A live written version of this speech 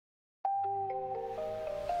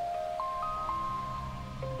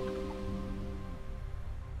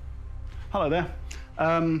Hello there.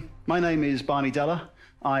 My name is Barney Dellar.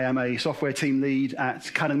 I am a software team lead at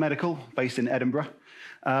Canon Medical, based in Edinburgh.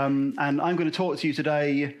 And I'm going to talk to you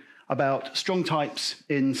today about strong types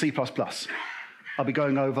in C++. I'll be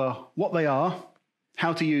going over what they are,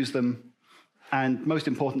 how to use them, and most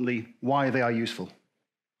importantly, why they are useful.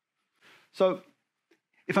 So,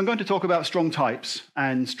 if I'm going to talk about strong types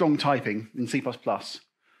and strong typing in C++,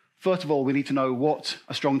 first of all, we need to know what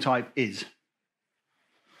a strong type is.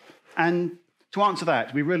 And to answer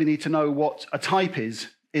that, we really need to know what a type is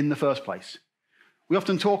in the first place. We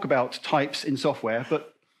often talk about types in software,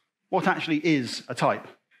 but what actually is a type?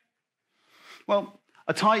 Well,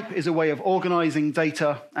 a type is a way of organizing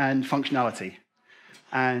data and functionality.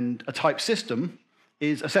 And a type system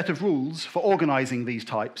is a set of rules for organizing these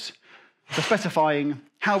types, for specifying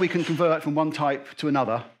how we can convert from one type to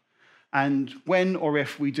another, and when or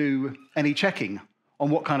if we do any checking on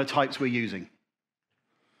what kind of types we're using.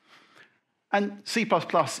 And C++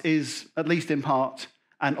 is, at least in part,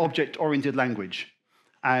 an object-oriented language,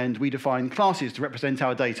 and we define classes to represent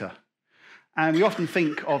our data. And we often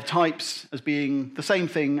think of types as being the same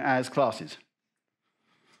thing as classes.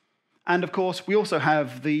 And of course, we also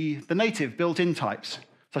have the native built-in types,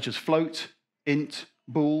 such as float, int,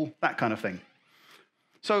 bool, that kind of thing.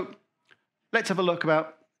 So let's have a look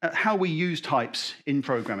at how we use types in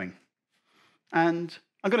programming. And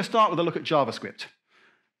I'm going to start with a look at JavaScript.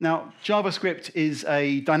 Now, JavaScript is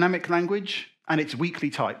a dynamic language, and it's weakly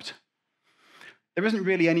typed. There isn't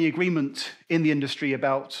really any agreement in the industry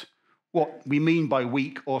about what we mean by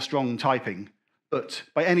weak or strong typing, but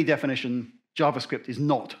by any definition, JavaScript is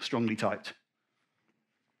not strongly typed.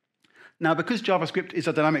 Now, because JavaScript is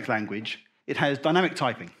a dynamic language, it has dynamic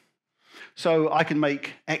typing. So I can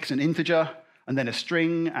make X an integer, and then a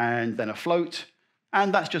string, and then a float,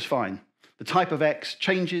 and that's just fine. The type of X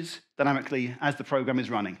changes dynamically as the program is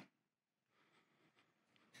running.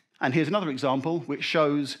 And here's another example which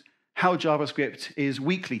shows how JavaScript is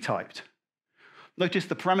weakly typed. Notice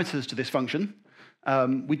the parameters to this function.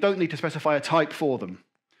 We don't need to specify a type for them.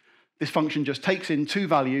 This function just takes in two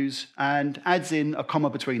values and adds in a comma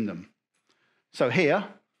between them. So here,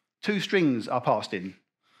 two strings are passed in.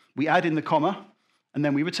 We add in the comma, and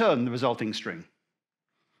then we return the resulting string.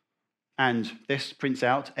 And this prints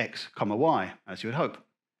out x, y, as you would hope.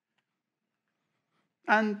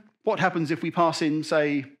 And what happens if we pass in,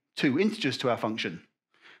 say, two integers to our function?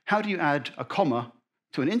 How do you add a comma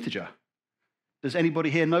to an integer? Does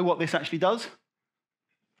anybody here know what this actually does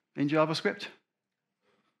in JavaScript?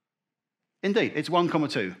 Indeed, it's 1,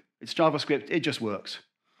 2. It's JavaScript, it just works.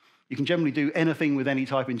 You can generally do anything with any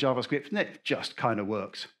type in JavaScript, and it just kind of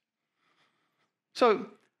works. So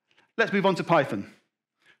let's move on to Python.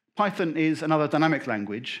 Python is another dynamic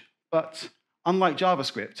language, but unlike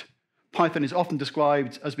JavaScript, Python is often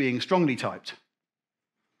described as being strongly typed.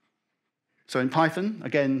 So in Python,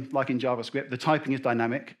 again, like in JavaScript, the typing is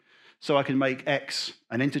dynamic, so I can make X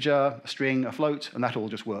an integer, a string, a float, and that all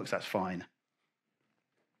just works, that's fine.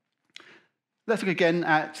 Let's look again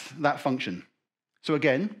at that function. So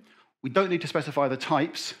again, we don't need to specify the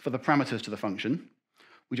types for the parameters to the function.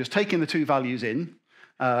 We just take in the two values in,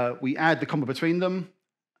 we add the comma between them,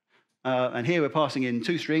 and here we're passing in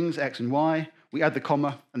two strings, x and y. We add the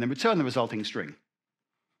comma and then return the resulting string.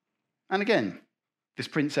 And again, this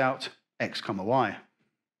prints out x, y.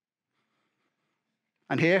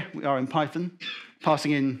 And here we are in Python,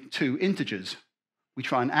 passing in two integers. We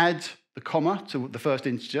try and add the comma to the first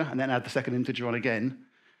integer and then add the second integer on again.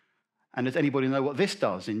 And does anybody know what this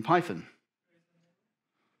does in Python?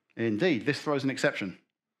 Indeed, this throws an exception.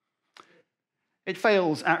 It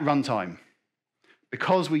fails at runtime,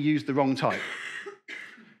 because we used the wrong type.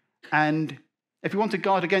 And if we want to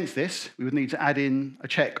guard against this, we would need to add in a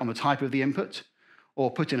check on the type of the input, or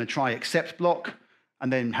put in a try except block,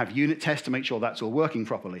 and then have unit tests to make sure that's all working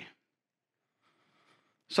properly.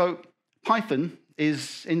 So Python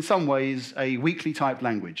is, in some ways, a weakly typed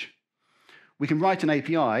language. We can write an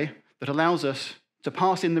API that allows us to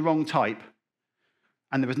pass in the wrong type,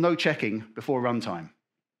 and there is no checking before runtime.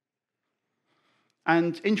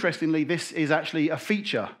 And interestingly, this is actually a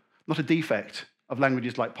feature, not a defect, of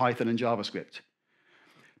languages like Python and JavaScript.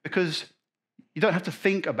 Because you don't have to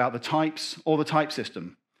think about the types or the type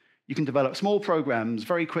system. You can develop small programs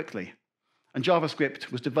very quickly, and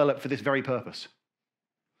JavaScript was developed for this very purpose.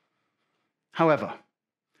 However,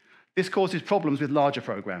 this causes problems with larger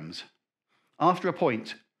programs. After a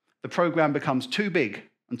point, the program becomes too big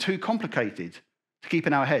and too complicated to keep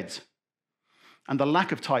in our heads. And the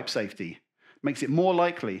lack of type safety makes it more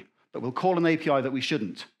likely that we'll call an API that we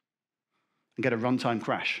shouldn't and get a runtime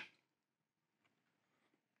crash.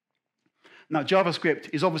 Now, JavaScript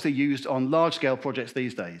is obviously used on large-scale projects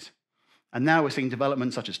these days. And now we're seeing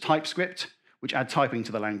developments such as TypeScript, which add typing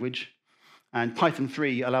to the language. And Python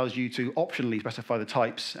 3 allows you to optionally specify the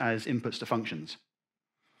types as inputs to functions.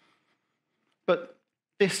 But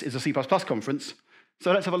this is a C++ conference,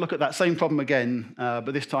 so let's have a look at that same problem again,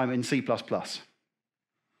 but this time in C++.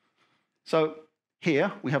 So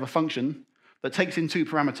here we have a function that takes in 2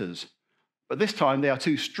 parameters, but this time they are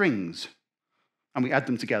 2 strings, and we add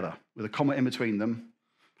them together with a comma in between them,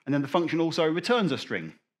 and then the function also returns a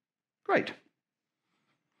string. Great.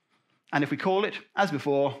 And if we call it, as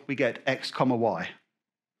before, we get x, y.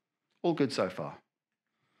 All good so far.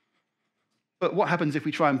 But what happens if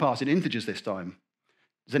we try and pass in integers this time?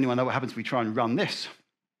 Does anyone know what happens if we try and run this?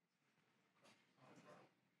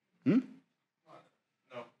 No,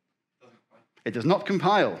 it does not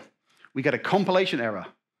compile. We get a compilation error.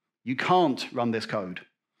 You can't run this code.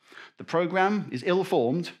 The program is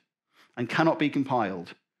ill-formed and cannot be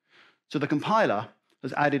compiled. So the compiler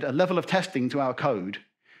has added a level of testing to our code,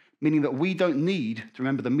 meaning that we don't need to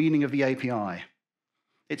remember the meaning of the API.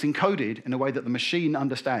 It's encoded in a way that the machine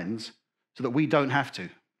understands so that we don't have to.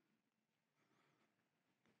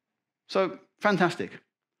 So, fantastic.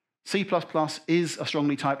 C++ is a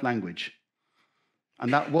strongly typed language.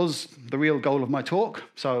 And that was the real goal of my talk,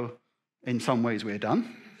 so in some ways we're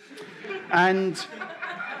done. And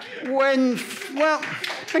well,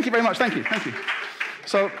 thank you very much, thank you.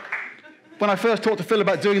 So, when I first talked to Phil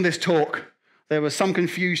about doing this talk, there was some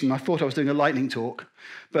confusion. I thought I was doing a lightning talk,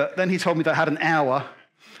 but then he told me that I had an hour.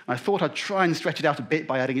 I thought I'd try and stretch it out a bit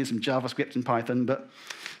by adding in some JavaScript and Python, but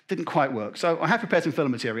it didn't quite work. So I have prepared some filler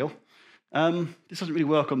material. This doesn't really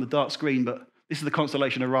work on the dark screen, but this is the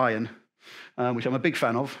constellation Orion, which I'm a big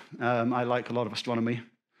fan of. I like a lot of astronomy.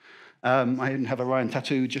 I even have Orion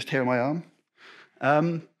tattooed just here on my arm.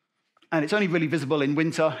 And it's only really visible in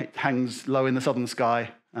winter. It hangs low in the southern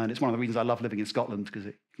sky, and it's one of the reasons I love living in Scotland, because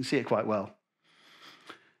you can see it quite well.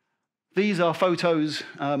 These are photos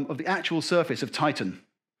of the actual surface of Titan,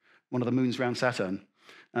 one of the moons around Saturn.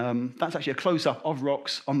 That's actually a close-up of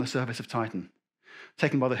rocks on the surface of Titan,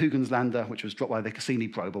 taken by the Huygens lander, which was dropped by the Cassini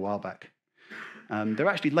probe a while back. There are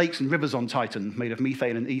actually lakes and rivers on Titan made of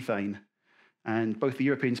methane and ethane, and both the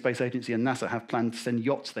European Space Agency and NASA have planned to send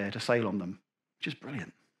yachts there to sail on them, which is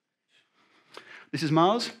brilliant. This is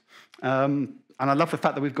Mars, and I love the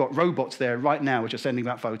fact that we've got robots there right now which are sending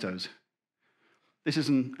back photos. This is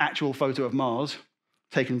an actual photo of Mars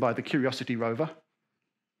taken by the Curiosity rover.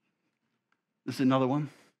 This is another one.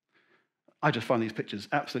 I just find these pictures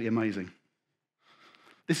absolutely amazing.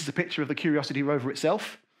 This is a picture of the Curiosity rover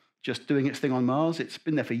itself, just doing its thing on Mars. It's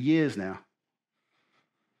been there for years now.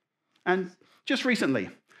 And just recently,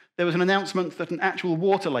 there was an announcement that an actual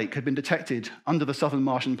water lake had been detected under the southern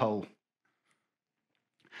Martian pole.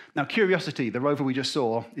 Now, Curiosity, the rover we just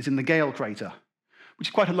saw, is in the Gale crater, which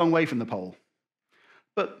is quite a long way from the pole.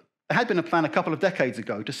 But there had been a plan a couple of decades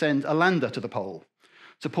ago to send a lander to the pole,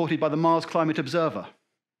 supported by the Mars Climate Observer.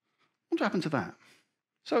 What happened to that?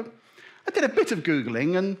 So I did a bit of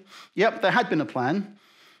Googling, and yep, there had been a plan.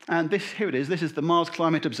 And here it is. This is the Mars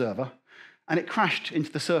Climate Observer, and it crashed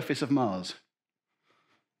into the surface of Mars.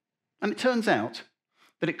 And it turns out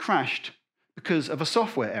that it crashed because of a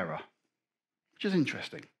software error, which is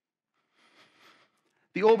interesting.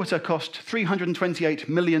 The orbiter cost $328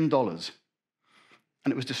 million,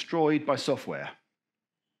 and it was destroyed by software.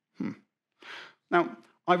 Now,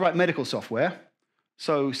 I write medical software,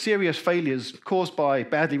 so serious failures caused by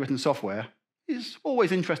badly written software is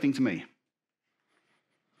always interesting to me.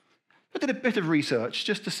 I did a bit of research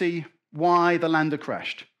just to see why the lander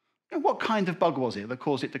crashed. What kind of bug was it that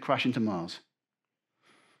caused it to crash into Mars?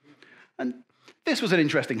 And this was an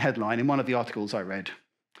interesting headline in one of the articles I read.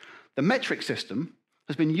 The metric system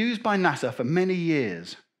has been used by NASA for many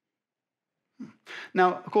years.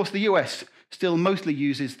 Now, of course, the US still mostly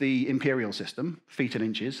uses the imperial system, feet and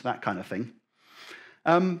inches, that kind of thing.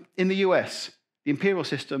 In the US, the imperial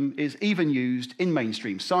system is even used in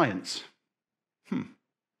mainstream science.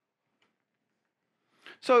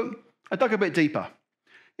 So I dug a bit deeper.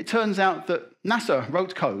 It turns out that NASA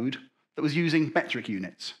wrote code that was using metric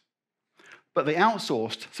units, but they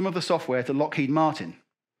outsourced some of the software to Lockheed Martin,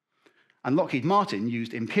 and Lockheed Martin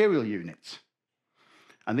used imperial units.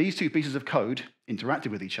 And these two pieces of code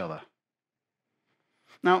interacted with each other.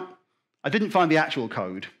 Now, I didn't find the actual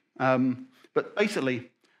code, but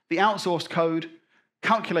basically, the outsourced code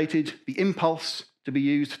calculated the impulse to be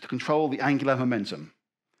used to control the angular momentum.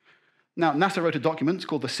 Now, NASA wrote a document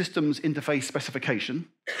called the Systems Interface Specification,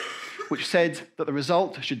 which said that the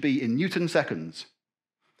result should be in Newton seconds.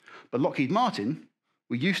 But Lockheed Martin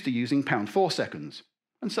were used to using pound-force seconds,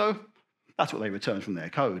 and so That's what they returned from their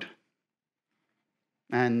code.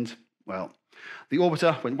 And, well, the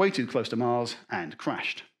orbiter went way too close to Mars and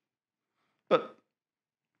crashed. But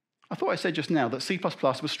I thought I said just now that C++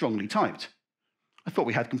 was strongly typed. I thought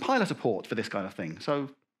we had compiler support for this kind of thing, so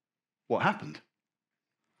what happened?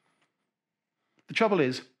 The trouble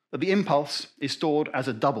is that the impulse is stored as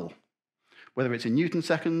a double. Whether it's in Newton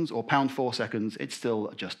seconds or pound-4 seconds, it's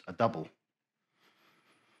still just a double.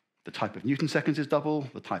 The type of Newton seconds is double,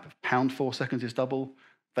 the type of pound-4 seconds is double.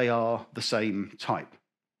 They are the same type.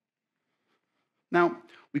 Now,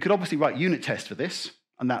 we could obviously write unit tests for this,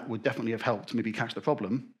 and that would definitely have helped maybe catch the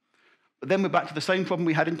problem. But then we're back to the same problem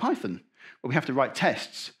we had in Python, where we have to write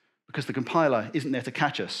tests because the compiler isn't there to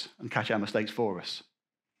catch us and catch our mistakes for us.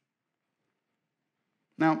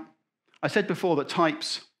 Now, I said before that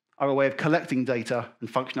types are a way of collecting data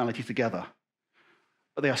and functionality together,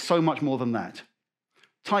 but they are so much more than that.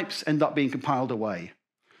 Types end up being compiled away.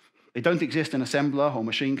 They don't exist in assembler or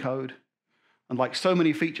machine code, and like so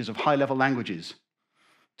many features of high-level languages,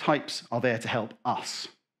 types are there to help us.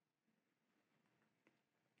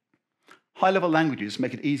 High-level languages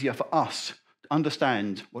make it easier for us to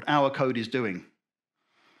understand what our code is doing,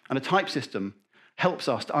 and a type system helps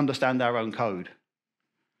us to understand our own code.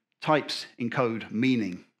 Types encode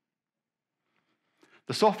meaning.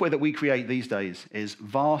 The software that we create these days is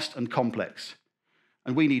vast and complex,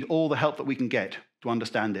 and we need all the help that we can get to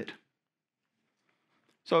understand it.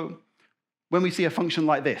 So, when we see a function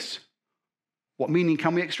like this, what meaning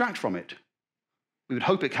can we extract from it? We would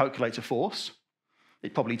hope it calculates a force.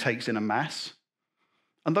 It probably takes in a mass.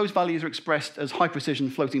 And those values are expressed as high-precision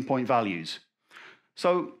floating-point values.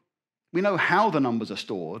 So, we know how the numbers are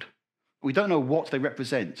stored, but we don't know what they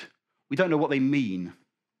represent. We don't know what they mean.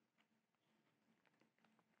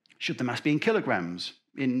 Should the mass be in kilograms,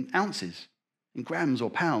 in ounces, in grams or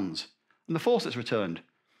pounds? And the force that's returned,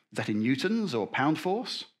 is that in newtons or pound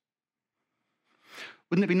force?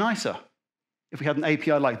 Wouldn't it be nicer if we had an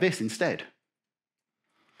API like this instead?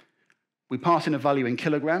 We pass in a value in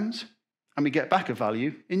kilograms, and we get back a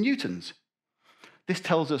value in newtons. This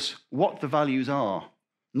tells us what the values are,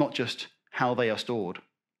 not just how they are stored.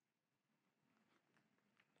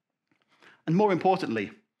 And more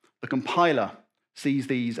importantly, the compiler sees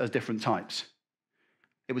these as different types.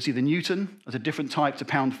 It would see the newton as a different type to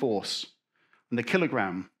pound force, and the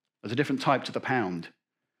kilogram as a different type to the pound.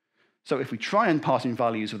 So if we try and pass in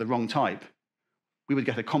values of the wrong type, we would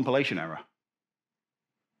get a compilation error.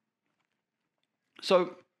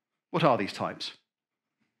 So what are these types?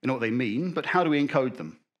 We know what they mean, but how do we encode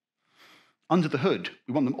them? Under the hood,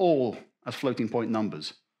 we want them all as floating point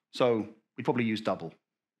numbers, so we'd probably use double.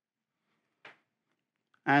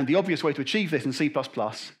 And the obvious way to achieve this in C++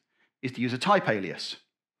 is to use a type alias.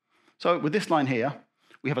 So with this line here,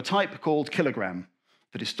 we have a type called kilogram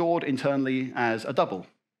that is stored internally as a double.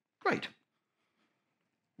 Great.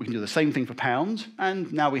 We can do the same thing for pounds,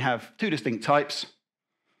 and now we have two distinct types.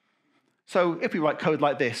 So if we write code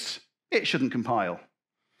like this, it shouldn't compile.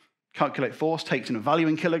 Calculate force takes in a value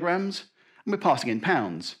in kilograms, and we're passing in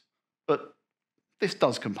pounds. But this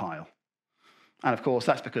does compile. And of course,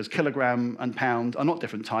 that's because kilogram and pound are not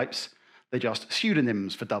different types. They're just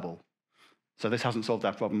pseudonyms for double. So this hasn't solved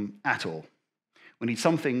our problem at all. We need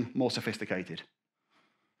something more sophisticated.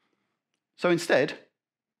 So instead,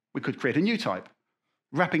 we could create a new type,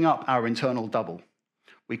 wrapping up our internal double.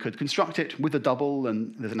 We could construct it with a double,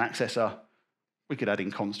 and there's an accessor. We could add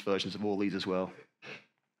in const versions of all these as well.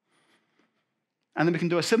 And then we can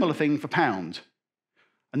do a similar thing for pound.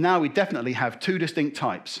 And now we definitely have two distinct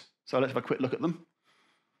types. So let's have a quick look at them.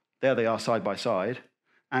 There they are side by side,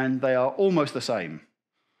 and they are almost the same.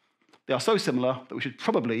 They are so similar that we should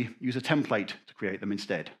probably use a template to create them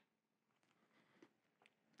instead.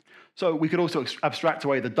 So we could also abstract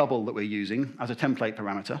away the double that we're using as a template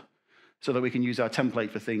parameter, so that we can use our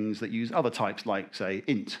template for things that use other types like, say,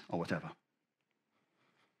 int or whatever.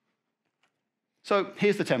 So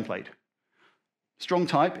here's the template. Strong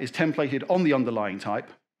type is templated on the underlying type,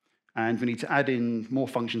 and we need to add in more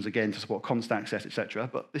functions again to support const access, etc.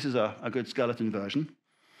 But this is a good skeleton version.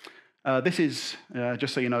 This is,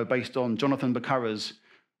 just so you know, based on Jonathan Bakura's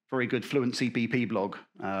very good Fluent CPP blog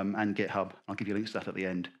and GitHub. I'll give you links to that at the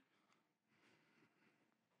end.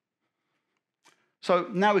 So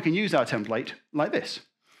now we can use our template like this.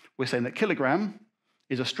 We're saying that kilogram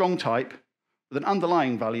is a strong type with an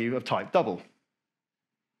underlying value of type double.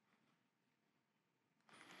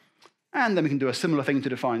 And then we can do a similar thing to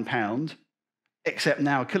define pound, except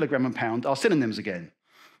now kilogram and pound are synonyms again.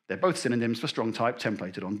 They're both synonyms for strong type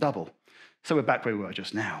templated on double. So we're back where we were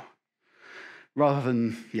just now. Rather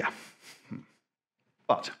than, yeah.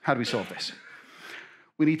 But how do we solve this?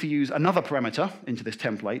 we need to use another parameter into this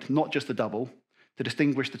template, not just the double, to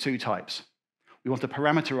distinguish the two types. We want to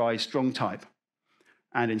parameterize strong type.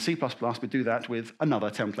 And in C++, we do that with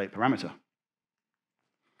another template parameter.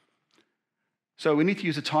 So we need to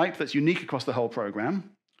use a type that's unique across the whole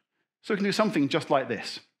program. So we can do something just like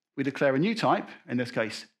this. We declare a new type, in this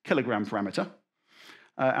case, kilogram parameter,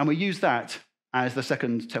 and we use that as the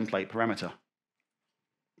second template parameter.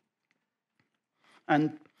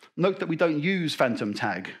 And note that we don't use phantom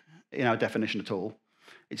tag in our definition at all.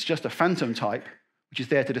 It's just a phantom type, which is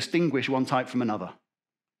there to distinguish one type from another.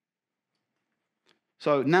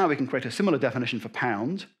 So now we can create a similar definition for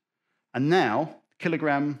pound, and now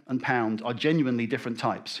kilogram and pound are genuinely different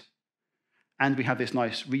types. And we have this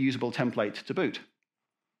nice reusable template to boot.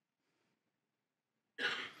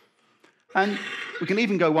 And we can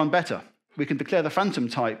even go one better. We can declare the phantom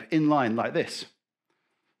type inline like this.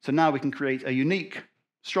 So now we can create a unique,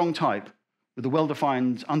 strong type with a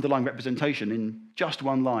well-defined underlying representation in just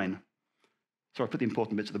one line. So I put the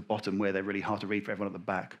important bits at the bottom where they're really hard to read for everyone at the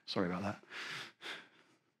back. Sorry about that.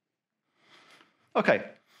 OK,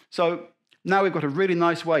 so now we've got a really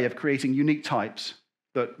nice way of creating unique types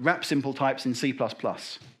that wrap simple types in C++.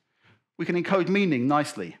 We can encode meaning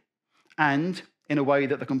nicely and in a way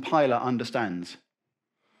that the compiler understands.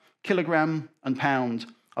 Kilogram and pound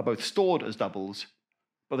are both stored as doubles,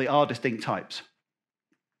 but they are distinct types.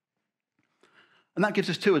 And that gives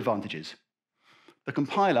us two advantages. The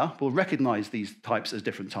compiler will recognize these types as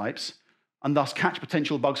different types and thus catch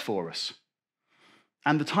potential bugs for us.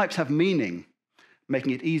 And the types have meaning,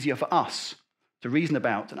 making it easier for us to reason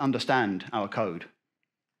about and understand our code.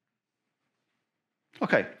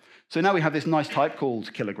 OK, so now we have this nice type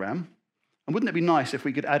called kilogram. And wouldn't it be nice if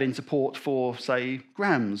we could add in support for, say,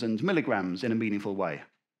 grams and milligrams in a meaningful way?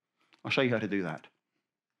 I'll show you how to do that.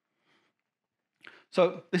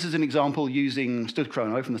 So this is an example using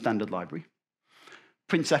std.chrono from the standard library.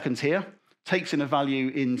 Print seconds here takes in a value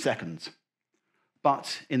in seconds.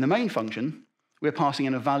 But in the main function, we're passing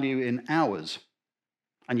in a value in hours.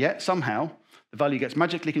 And yet, somehow, the value gets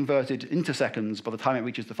magically converted into seconds by the time it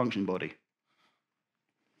reaches the function body.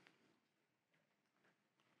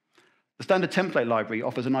 The standard template library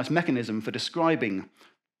offers a nice mechanism for describing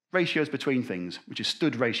ratios between things, which is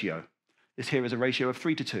std ratio. This here is a ratio of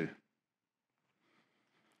 3 to 2.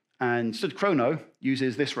 And std.chrono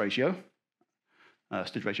uses this ratio,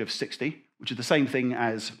 std ratio of 60, which is the same thing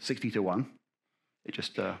as 60 to 1. It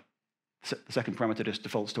just, the second parameter just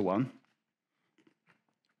defaults to 1.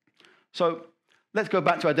 So let's go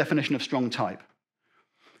back to our definition of strong type.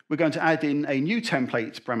 We're going to add in a new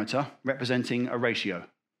template parameter representing a ratio.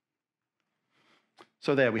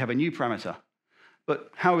 So there, we have a new parameter. But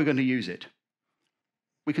how are we going to use it?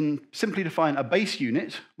 We can simply define a base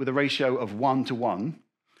unit with a ratio of 1 to 1,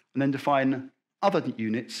 and then define other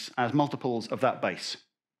units as multiples of that base.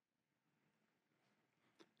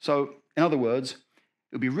 So, in other words,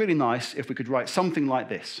 it would be really nice if we could write something like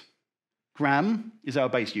this. Gram is our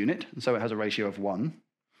base unit, and so it has a ratio of 1.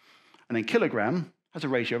 And then kilogram has a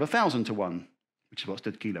ratio of 1,000 to 1, which is what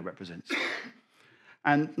std kilo represents.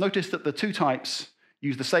 And notice that the two types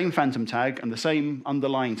use the same phantom tag and the same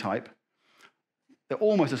underlying type. They're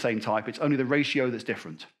almost the same type, it's only the ratio that's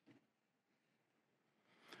different.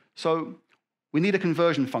 So we need a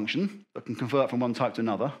conversion function that can convert from one type to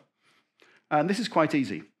another. And this is quite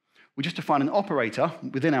easy. We just define an operator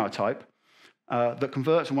within our type that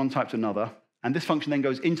converts from one type to another, and this function then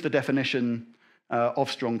goes into the definition of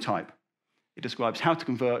strong type. It describes how to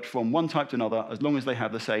convert from one type to another as long as they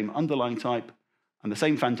have the same underlying type and the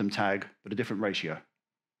same phantom tag, but a different ratio.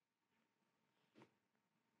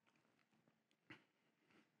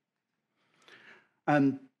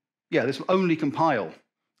 And yeah, this will only compile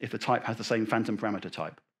if the type has the same phantom parameter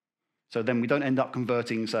type. So then we don't end up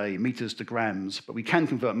converting, say, meters to grams, but we can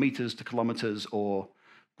convert meters to kilometers or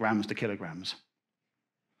grams to kilograms.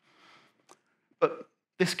 But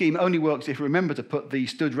this scheme only works if you remember to put the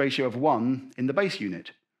std ratio of 1 in the base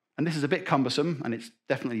unit. And this is a bit cumbersome, and it's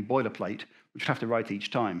definitely boilerplate, which we have to write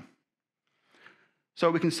each time. So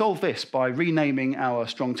we can solve this by renaming our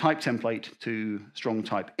strong type template to strong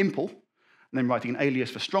type impl, and then writing an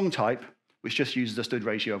alias for strong type, which just uses the std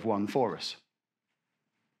ratio of 1 for us.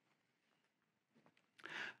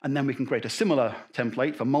 And then we can create a similar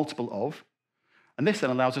template for multiple of, and this then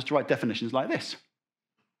allows us to write definitions like this.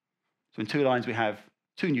 So in 2 lines, we have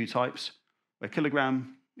 2 new types, where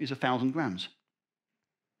kilogram is 1,000 grams.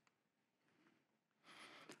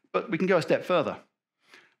 But we can go a step further.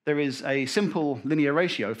 There is a simple linear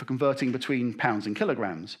ratio for converting between pounds and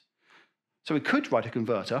kilograms. So we could write a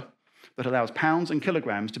converter that allows pounds and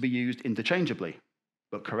kilograms to be used interchangeably,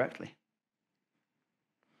 but correctly.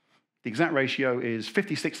 The exact ratio is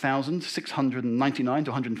 56,699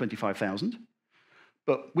 to 125,000.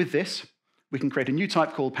 But with this, we can create a new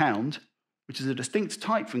type called pound, which is a distinct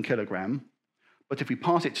type from kilogram. But if we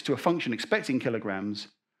pass it to a function expecting kilograms,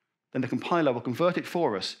 then the compiler will convert it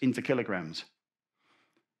for us into kilograms.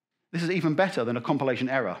 This is even better than a compilation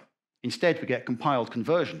error. Instead, we get compiled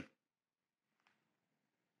conversion.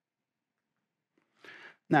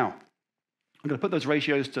 Now, I'm going to put those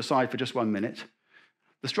ratios to the side for just 1 minute.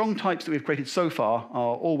 The strong types that we've created so far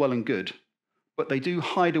are all well and good, but they do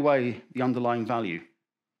hide away the underlying value.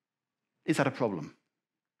 Is that a problem?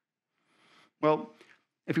 Well,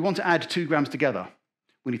 if we want to add 2 grams together,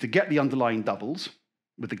 we need to get the underlying doubles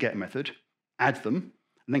with the get method, add them,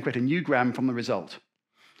 and then create a new gram from the result.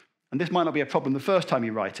 And this might not be a problem the first time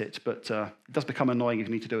you write it, but it does become annoying if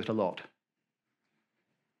you need to do it a lot.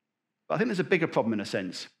 But I think there's a bigger problem in a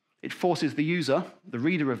sense. It forces the user, the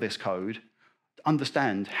reader of this code, to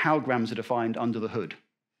understand how grams are defined under the hood.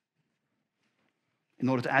 In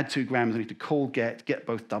order to add 2 grams, I need to call get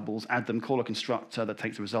both doubles, add them, call a constructor that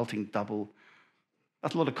takes the resulting double.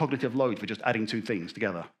 That's a lot of cognitive load for just adding 2 things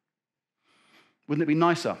together. Wouldn't it be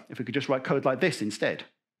nicer if we could just write code like this instead?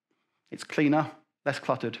 It's cleaner, less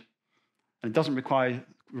cluttered, and it doesn't require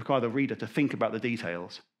the reader to think about the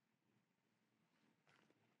details.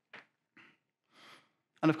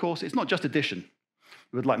 And of course, it's not just addition.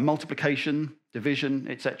 We would like multiplication, division,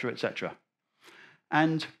 etc., etc.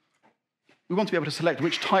 And we want to be able to select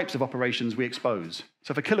which types of operations we expose.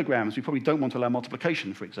 So for kilograms, we probably don't want to allow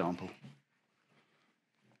multiplication, for example.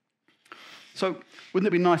 So wouldn't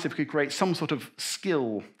it be nice if we could create some sort of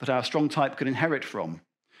skill that our strong type could inherit from?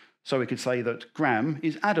 So we could say that gram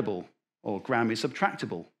is addable, or gram is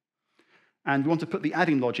subtractable. And we want to put the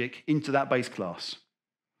adding logic into that base class.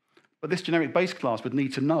 But this generic base class would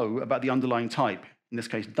need to know about the underlying type, in this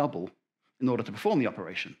case double, in order to perform the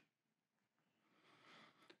operation.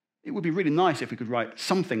 It would be really nice if we could write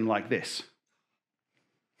something like this.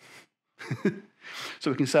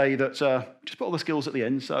 So we can say that, just put all the skills at the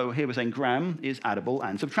end. So here we're saying gram is addable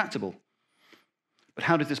and subtractable. But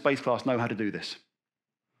how does this base class know how to do this?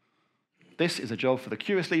 This is a job for the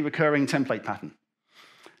curiously recurring template pattern.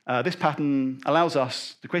 This pattern allows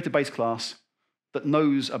us to create a base class that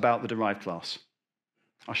knows about the derived class.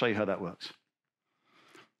 I'll show you how that works.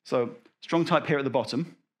 So strong type here at the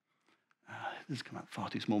bottom. This has come out far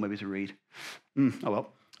too small maybe to read. Oh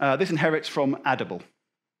well. This inherits from addable.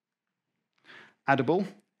 Addable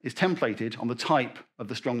is templated on the type of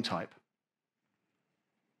the strong type.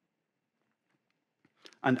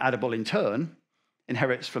 And addable, in turn,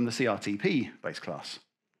 inherits from the CRTP base class.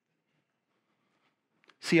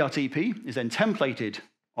 CRTP is then templated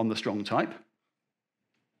on the strong type,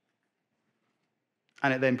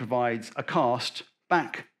 and it then provides a cast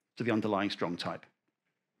back to the underlying strong type.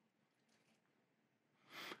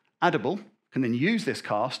 Addable can then use this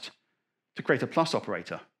cast to create a plus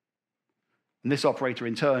operator. And this operator,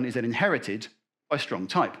 in turn, is then inherited by strong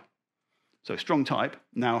type. So strong type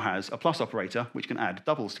now has a plus operator which can add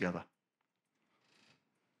doubles together,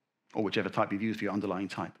 or whichever type you've used for your underlying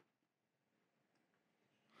type.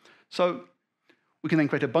 So we can then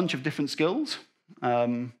create a bunch of different skills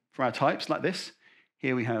for our types like this.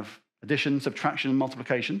 Here we have addition, subtraction, and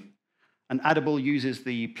multiplication. And addable uses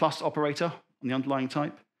the plus operator on the underlying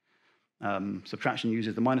type. Subtraction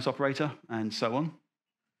uses the minus operator, and so on.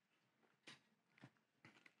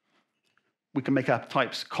 We can make our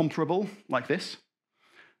types comparable, like this.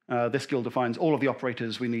 This skill defines all of the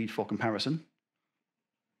operators we need for comparison.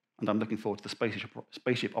 And I'm looking forward to the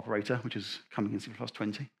spaceship operator, which is coming in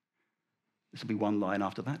C++20. This will be one line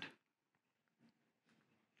after that.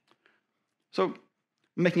 So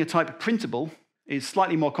making a type printable is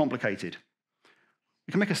slightly more complicated.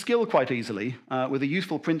 We can make a skill quite easily with a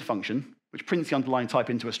useful print function, which prints the underlying type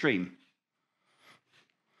into a stream.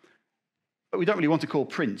 But we don't really want to call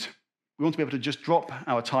print. We want to be able to just drop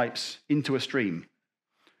our types into a stream.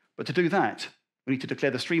 But to do that, we need to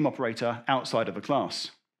declare the stream operator outside of the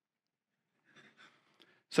class.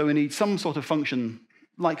 So we need some sort of function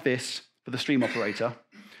like this for the stream operator,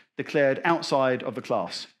 declared outside of the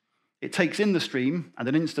class. It takes in the stream and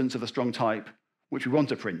an instance of the strong type, which we want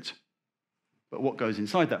to print. But what goes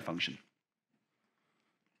inside that function?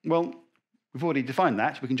 Well, we've already defined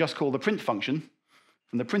that. We can just call the print function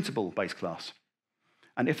from the printable base class.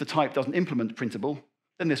 And if the type doesn't implement printable,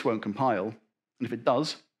 then this won't compile. And if it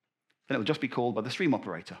does, then it will just be called by the stream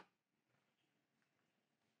operator.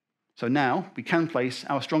 So now we can place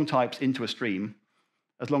our strong types into a stream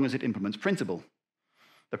as long as it implements printable.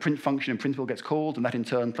 The print function in printable gets called, and that in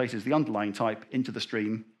turn places the underlying type into the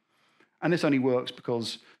stream. And this only works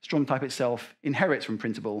because strong type itself inherits from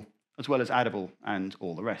printable as well as addable and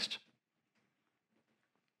all the rest.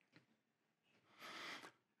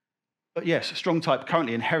 But yes, strong type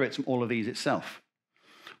currently inherits from all of these itself.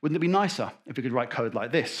 Wouldn't it be nicer if we could write code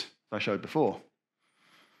like this, as I showed before?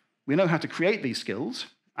 We know how to create these skills,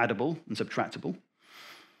 addable and subtractable.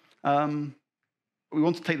 But we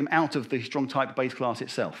want to take them out of the strong type base class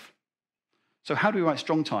itself. So how do we write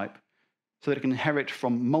strong type so that it can inherit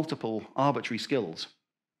from multiple arbitrary skills?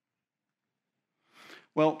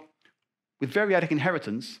 Well, with variadic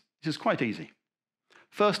inheritance, this is quite easy.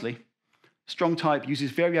 Firstly, strong type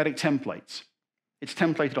uses variadic templates. It's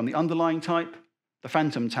templated on the underlying type, the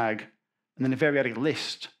phantom tag, and then a variadic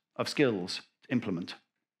list of skills to implement.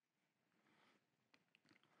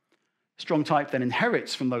 Strong type then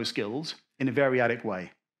inherits from those skills in a variadic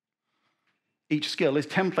way. Each skill is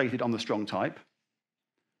templated on the strong type.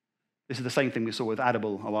 This is the same thing we saw with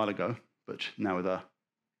addable a while ago, but now with a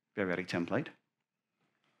variadic template.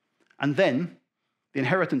 And then the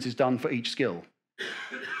inheritance is done for each skill.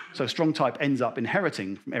 So strong type ends up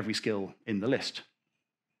inheriting from every skill in the list.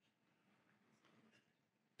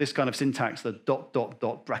 This kind of syntax, the dot, dot,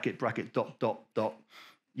 dot, bracket, bracket, dot, dot, dot,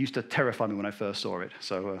 used to terrify me when I first saw it.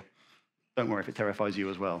 So don't worry if it terrifies you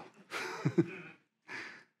as well.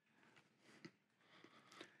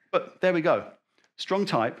 But there we go. Strong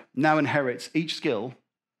type now inherits each skill,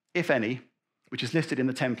 if any, which is listed in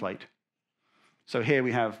the template. So here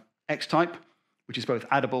we have X type, which is both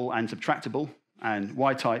addable and subtractable, and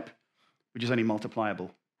Y type, which is only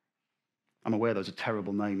multipliable. I'm aware those are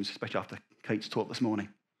terrible names, especially after Kate's talk this morning.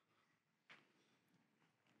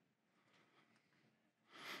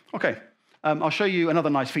 OK, I'll show you another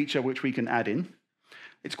nice feature which we can add in.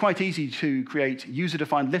 It's quite easy to create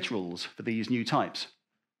user-defined literals for these new types.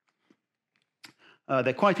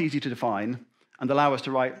 They're quite easy to define and allow us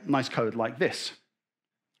to write nice code like this.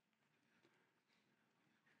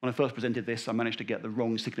 When I first presented this, I managed to get the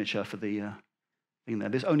wrong signature for the thing there.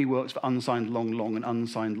 This only works for unsigned long, long, and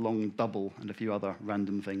unsigned long double, and a few other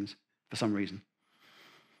random things for some reason.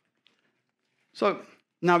 So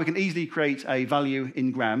now we can easily create a value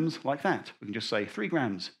in grams like that. We can just say 3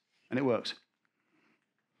 grams, and it works.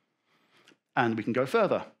 And we can go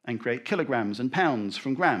further and create kilograms and pounds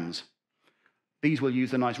from grams. These will use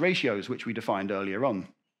the nice ratios which we defined earlier on.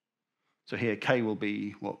 So here, K will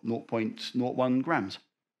be, what, 0.01 grams?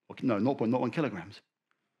 Or, no, 0.01 kilograms.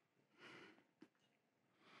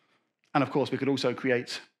 And of course, we could also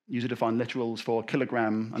create user-defined literals for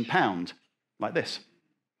kilogram and pound, like this.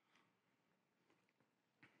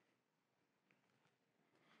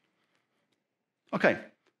 OK, there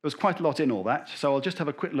was quite a lot in all that, so I'll just have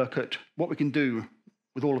a quick look at what we can do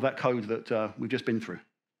with all of that code that we've just been through.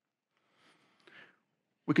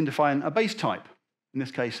 We can define a base type, in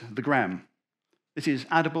this case, the gram. This is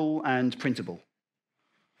addable and printable.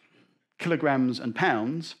 Kilograms and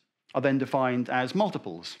pounds are then defined as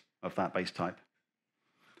multiples of that base type.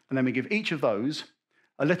 And then we give each of those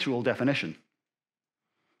a literal definition.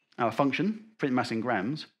 Our function, printmass in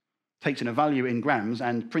grams, takes in a value in grams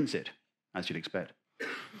and prints it, as you'd expect.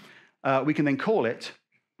 We can then call it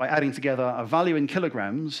by adding together a value in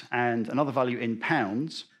kilograms and another value in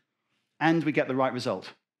pounds, and we get the right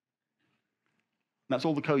result. That's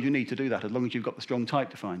all the code you need to do that, as long as you've got the strong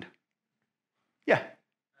type defined. Yeah?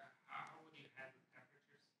 How would you handle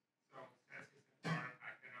temperatures? So Celsius and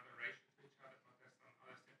Fahrenheit, they're not a ratio to each other, but there's some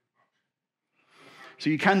other simple function. So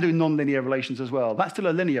you can do nonlinear relations as well. That's still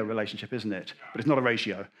a linear relationship, isn't it? Yeah. But it's not a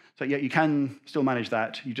ratio. So yeah, you can still manage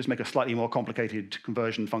that. You just make a slightly more complicated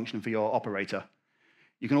conversion function for your operator.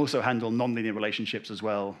 You can also handle nonlinear relationships as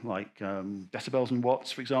well, like decibels and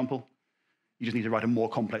watts, for example. You just need to write a more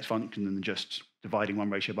complex function than just dividing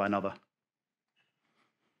one ratio by another.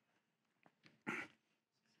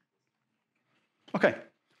 OK,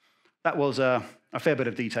 that was a fair bit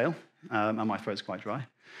of detail, and my throat's quite dry.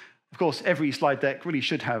 Of course, every slide deck really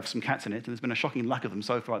should have some cats in it, and there's been a shocking lack of them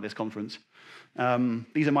so far at this conference.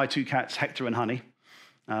 These are my 2 cats, Hector and Honey.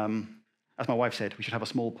 As my wife said, we should have a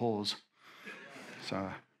small pause. So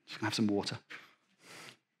just gonna have some water.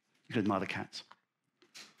 You can admire the cats.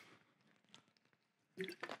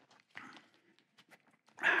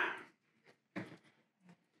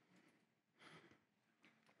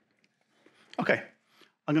 OK,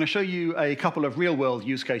 I'm going to show you a couple of real-world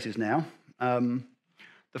use cases now.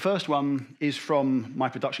 The first one is from my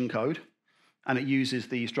production code, and it uses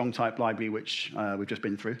the strong type library, which we've just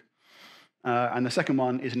been through. And the second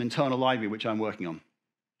one is an internal library, which I'm working on.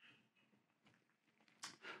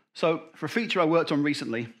 So for a feature I worked on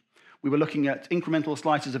recently, we were looking at incremental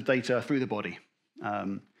slices of data through the body.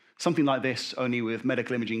 Something like this, only with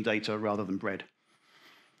medical imaging data rather than bread.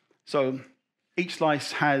 So Each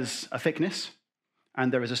slice has a thickness,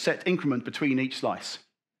 and there is a set increment between each slice.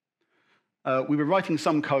 We were writing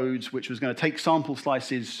some code which was going to take sample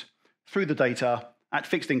slices through the data at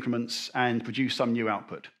fixed increments and produce some new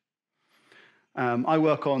output. I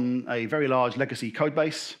work on a very large legacy code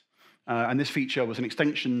base, and this feature was an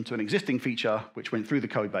extension to an existing feature which went through the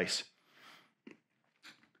code base.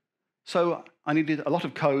 So I needed a lot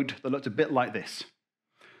of code that looked a bit like this.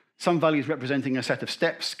 Some values representing a set of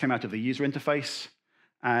steps came out of the user interface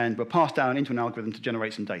and were passed down into an algorithm to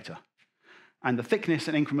generate some data. And the thickness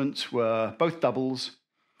and increments were both doubles,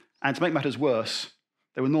 and to make matters worse,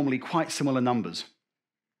 they were normally quite similar numbers.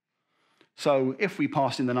 So if we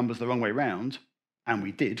passed in the numbers the wrong way round, and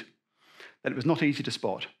we did, then it was not easy to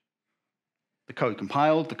spot. The code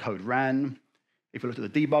compiled, the code ran. If we looked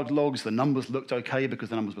at the debug logs, the numbers looked okay because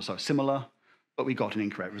the numbers were so similar, but we got an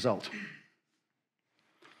incorrect result.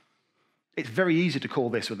 It's very easy to call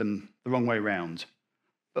this within the wrong way round.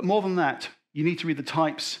 But more than that, you need to read the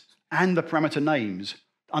types and the parameter names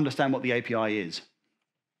to understand what the API is.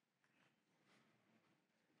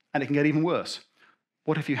 And it can get even worse.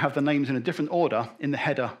 What if you have the names in a different order in the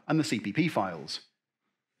header and the CPP files?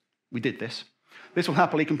 We did this. This will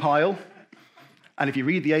happily compile. And if you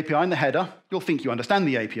read the API in the header, you'll think you understand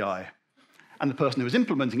the API. And the person who is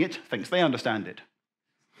implementing it thinks they understand it.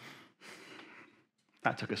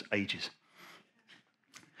 That took us ages.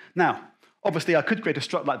 Now, obviously, I could create a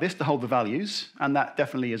struct like this to hold the values, and that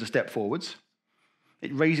definitely is a step forwards.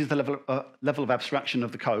 It raises the level of abstraction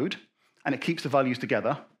of the code, and it keeps the values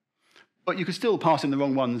together. But you could still pass in the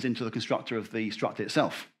wrong ones into the constructor of the struct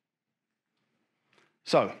itself.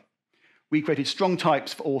 So we created strong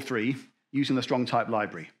types for all three using the strong type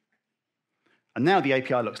library. And now the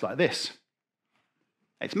API looks like this.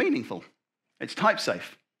 It's meaningful. It's type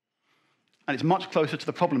safe. And it's much closer to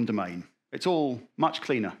the problem domain. It's all much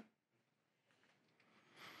cleaner.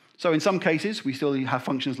 So in some cases, we still have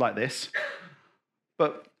functions like this.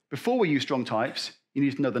 But before we use strong types, you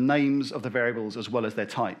need to know the names of the variables as well as their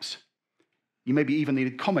types. You maybe even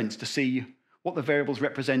needed comments to see what the variables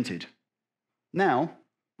represented. Now,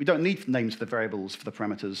 we don't need names for the variables for the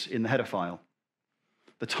parameters in the header file.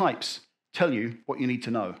 The types tell you what you need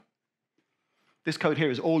to know. This code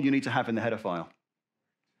here is all you need to have in the header file.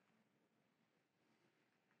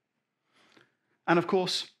 And of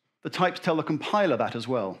course, the types tell the compiler that as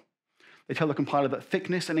well. They tell the compiler that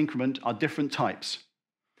thickness and increment are different types.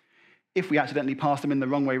 If we accidentally pass them in the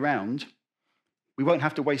wrong way round, we won't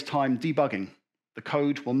have to waste time debugging. The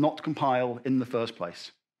code will not compile in the first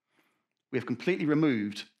place. We have completely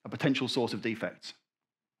removed a potential source of defects.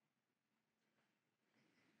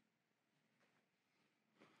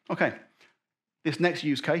 OK, this next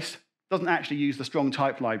use case doesn't actually use the strong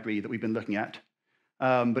type library that we've been looking at,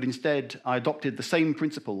 but instead I adopted the same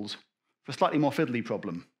principles for a slightly more fiddly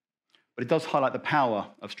problem. But it does highlight the power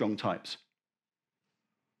of strong types.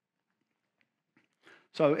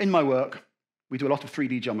 So in my work, we do a lot of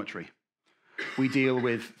 3D geometry. We deal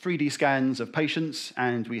with 3D scans of patients,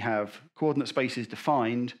 and we have coordinate spaces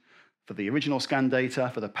defined for the original scan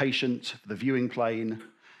data, for the patient, for the viewing plane,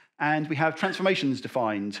 and we have transformations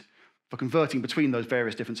defined for converting between those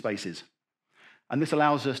various different spaces. And this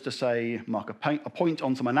allows us to, say, mark a point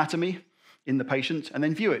on some anatomy in the patient and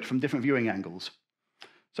then view it from different viewing angles.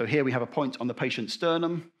 So here we have a point on the patient's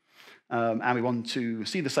sternum, and we want to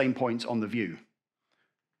see the same point on the view.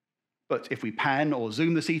 But if we pan or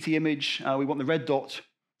zoom the CT image, we want the red dot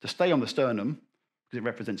to stay on the sternum, because it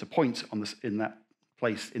represents a point in that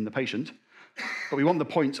place in the patient. But we want the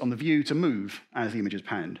point on the view to move as the image is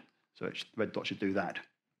panned. So the red dot should do that.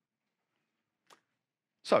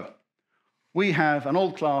 So we have an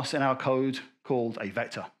old class in our code called a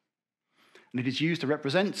vector. And it is used to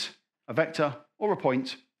represent a vector or a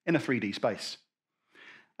point in a 3D space.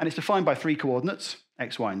 And it's defined by 3 coordinates,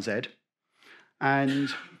 x, y, and z. And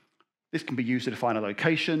this can be used to define a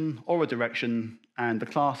location or a direction, and the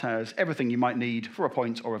class has everything you might need for a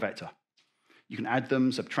point or a vector. You can add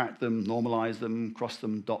them, subtract them, normalize them, cross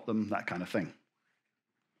them, dot them, that kind of thing.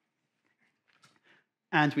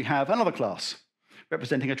 And we have another class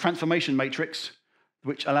representing a transformation matrix,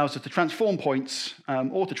 which allows us to transform points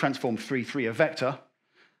or to transform 3, a vector.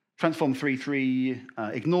 Transform 3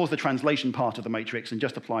 ignores the translation part of the matrix and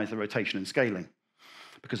just applies the rotation and scaling,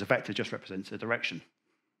 because a vector just represents a direction.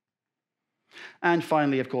 And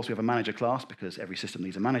finally, of course, we have a manager class, because every system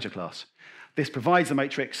needs a manager class. This provides the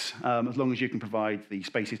matrix as long as you can provide the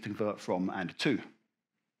spaces to convert from and to.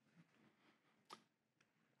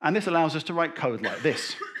 And this allows us to write code like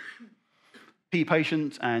this. P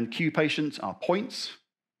patient and Q patient are points.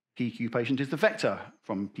 PQ patient is the vector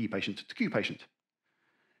from P patient to Q patient.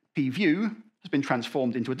 P view has been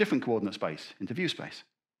transformed into a different coordinate space, into view space.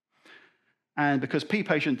 And because p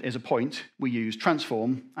patient is a point, we use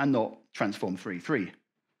transform and not transform 3,3,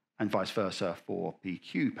 and vice versa for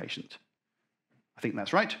pq patient. I think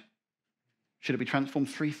that's right. Should it be transform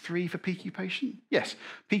 3,3 for pq patient? Yes,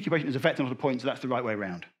 pq patient is a vector, not a point, so that's the right way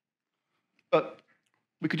around. But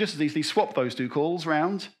we could just as easily swap those two calls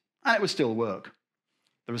round, and it would still work.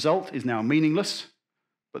 The result is now meaningless,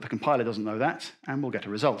 but the compiler doesn't know that, and we'll get a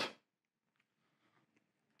result.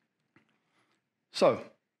 So,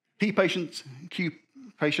 p patient, q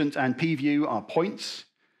patient, and p view are points.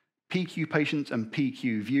 pq patient and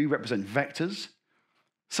pq view represent vectors.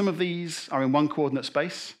 Some of these are in one coordinate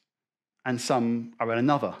space, and some are in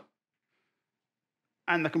another.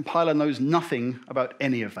 And the compiler knows nothing about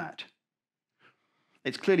any of that.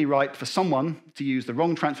 It's clearly right for someone to use the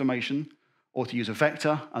wrong transformation, or to use a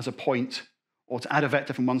vector as a point, or to add a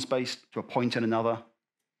vector from one space to a point in another.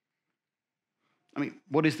 I mean,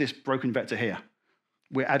 what is this broken vector here?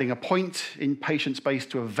 We're adding a point in patient space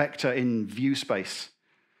to a vector in view space.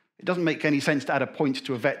 It doesn't make any sense to add a point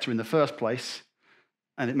to a vector in the first place,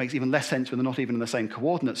 and it makes even less sense when they're not even in the same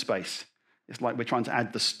coordinate space. It's like we're trying to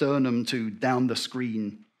add the sternum to down the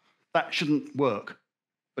screen. That shouldn't work,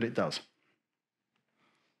 but it does.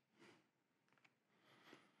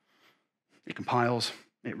 It compiles,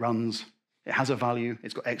 it runs, it has a value,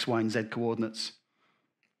 it's got x, y, and z coordinates,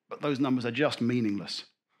 but those numbers are just meaningless.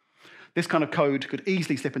 This kind of code could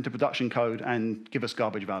easily slip into production code and give us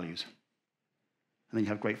garbage values. And then you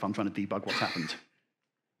have great fun trying to debug what's happened.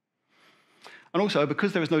 And also,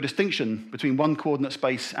 because there is no distinction between one coordinate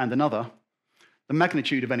space and another, the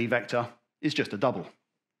magnitude of any vector is just a double.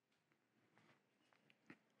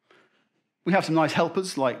 We have some nice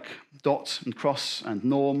helpers like dot and cross and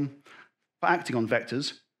norm for acting on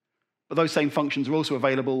vectors, but those same functions are also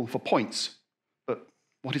available for points. But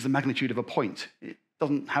what is the magnitude of a point? It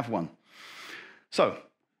doesn't have one. So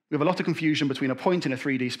we have a lot of confusion between a point in a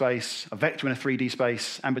 3D space, a vector in a 3D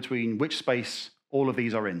space, and between which space all of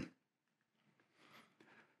these are in.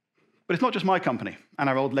 But it's not just my company and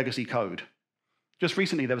our old legacy code. Just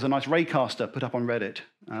recently, there was a nice raycaster put up on Reddit.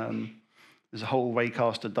 There's a whole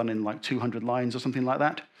raycaster done in like 200 lines or something like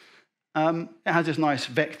that. It has this nice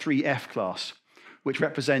vec3f class, which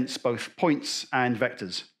represents both points and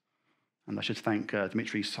vectors. And I should thank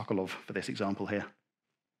Dmitry Sokolov for this example here.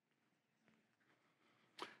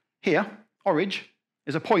 Here, orig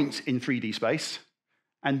is a point in 3D space,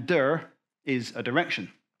 and dir is a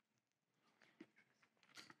direction.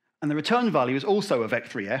 And the return value is also a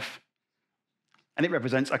vec3f, and it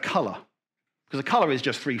represents a color, because a color is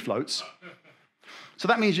just 3 floats. So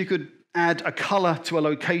that means you could add a color to a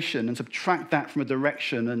location and subtract that from a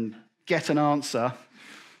direction and get an answer.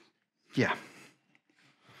 Yeah.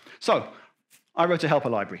 So I wrote a helper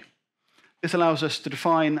library. This allows us to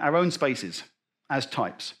define our own spaces as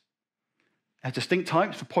types. It has distinct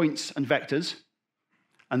types for points and vectors,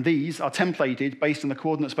 and these are templated based on the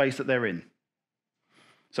coordinate space that they're in.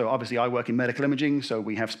 So obviously I work in medical imaging, so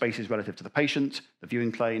we have spaces relative to the patient, the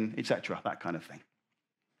viewing plane, etc., that kind of thing.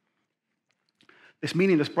 This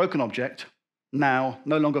meaningless broken object now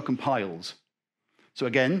no longer compiles. So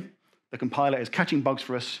again, the compiler is catching bugs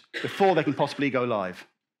for us before they can possibly go live.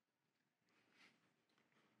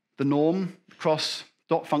 The norm, cross,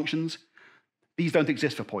 dot functions, these don't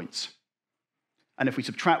exist for points. And if we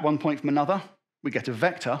subtract one point from another, we get a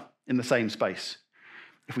vector in the same space.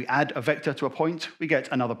 If we add a vector to a point, we get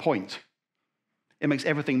another point. It makes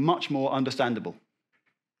everything much more understandable.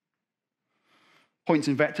 Points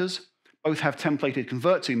and vectors both have templated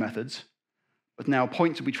convert to methods, but now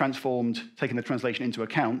points will be transformed taking the translation into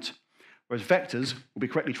account, whereas vectors will be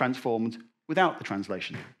correctly transformed without the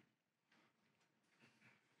translation.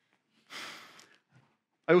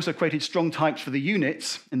 I also created strong types for the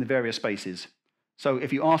units in the various spaces. So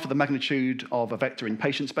if you ask for the magnitude of a vector in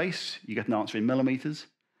patient space, you get an answer in millimeters.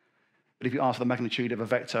 But if you ask for the magnitude of a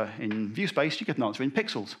vector in view space, you get an answer in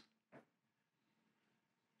pixels.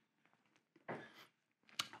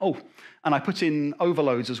 Oh, and I put in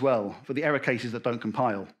overloads as well for the error cases that don't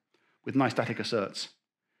compile with nice static asserts.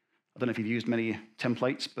 I don't know if you've used many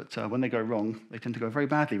templates, but when they go wrong, they tend to go very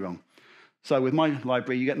badly wrong. So with my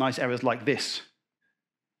library, you get nice errors like this.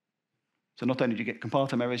 So not only do you get compile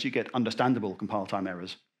time errors, you get understandable compile time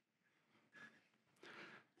errors.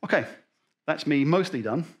 OK, that's me mostly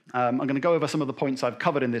done. I'm going to go over some of the points I've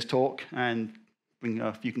covered in this talk and bring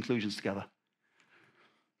a few conclusions together.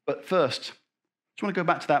 But first, I just want to go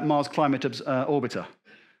back to that Mars Climate Orbiter.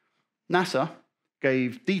 NASA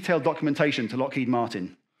gave detailed documentation to Lockheed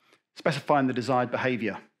Martin, specifying the desired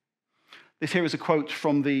behavior. This here is a quote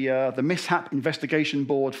from the Mishap Investigation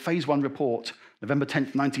Board Phase 1 report, November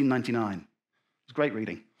 10th, 1999. It's great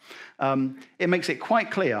reading. It makes it quite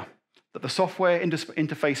clear that the software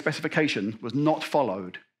interface specification was not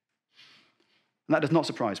followed. And that does not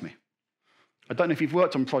surprise me. I don't know if you've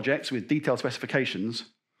worked on projects with detailed specifications,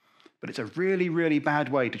 but it's a really, really bad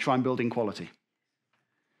way to try and build in quality.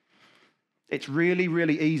 It's really,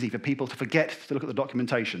 really easy for people to forget to look at the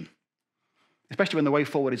documentation, especially when the way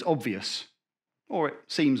forward is obvious, or it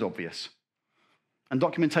seems obvious. And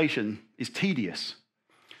documentation is tedious,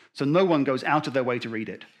 so no one goes out of their way to read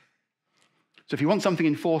it. So if you want something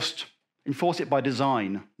enforced, enforce it by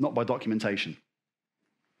design, not by documentation.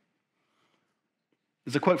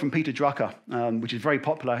 There's a quote from Peter Drucker, which is very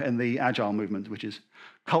popular in the Agile movement, which is,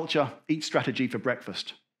 "Culture eats strategy for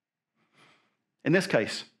breakfast." In this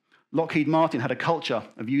case, Lockheed Martin had a culture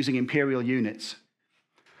of using imperial units.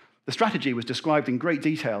 The strategy was described in great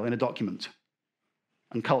detail in a document,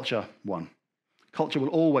 and culture won. Culture will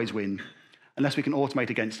always win, unless we can automate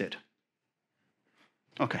against it.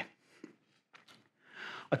 Okay.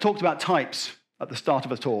 I talked about types at the start of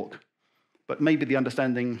the talk, but maybe the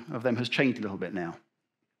understanding of them has changed a little bit now.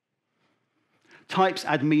 Types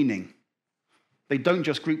add meaning. They don't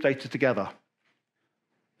just group data together.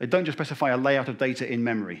 They don't just specify a layout of data in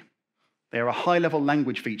memory. They are a high-level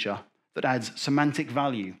language feature that adds semantic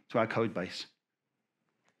value to our code base.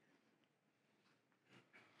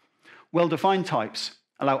 Well-defined types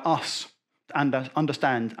allow us to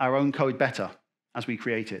understand our own code better as we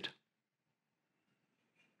create it.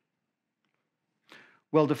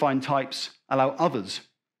 Well-defined types allow others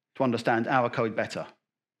to understand our code better.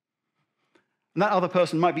 And that other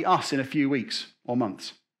person might be us in a few weeks or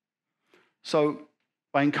months. So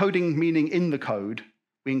by encoding meaning in the code,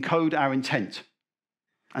 we encode our intent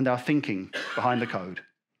and our thinking behind the code.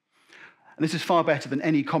 And this is far better than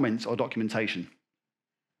any comments or documentation.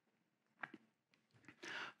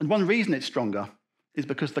 And one reason it's stronger is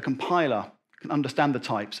because the compiler can understand the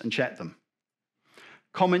types and check them.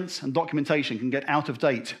 Comments and documentation can get out of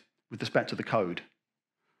date with respect to the code,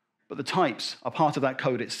 but the types are part of that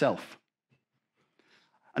code itself.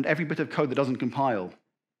 And every bit of code that doesn't compile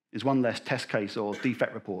is one less test case or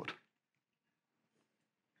defect report.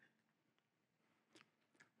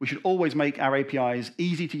 We should always make our APIs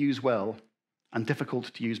easy to use well and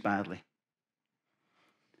difficult to use badly.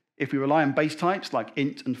 If we rely on base types like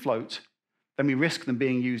int and float, then we risk them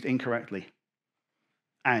being used incorrectly.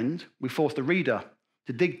 And we force the reader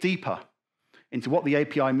to dig deeper into what the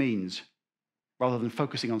API means, rather than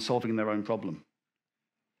focusing on solving their own problem.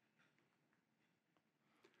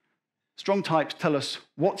 Strong types tell us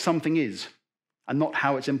what something is and not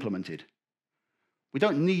how it's implemented. We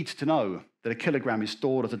don't need to know that a kilogram is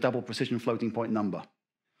stored as a double precision floating point number.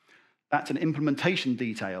 That's an implementation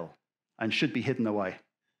detail and should be hidden away.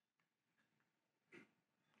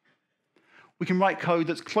 We can write code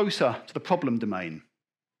that's closer to the problem domain.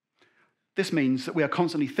 This means that we are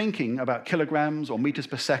constantly thinking about kilograms or meters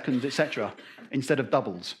per second, etc., instead of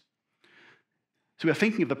doubles. So we are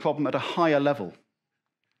thinking of the problem at a higher level.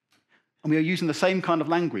 And we are using the same kind of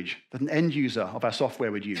language that an end user of our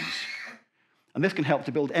software would use. And this can help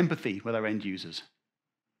to build empathy with our end users.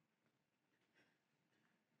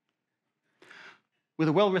 With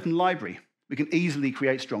a well-written library, we can easily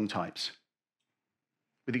create strong types.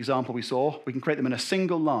 With the example we saw, we can create them in a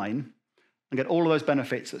single line and get all of those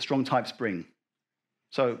benefits that strong types bring.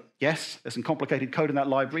 So yes, there's some complicated code in that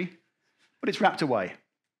library, but it's wrapped away.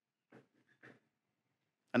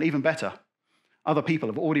 And even better, other people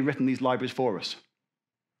have already written these libraries for us.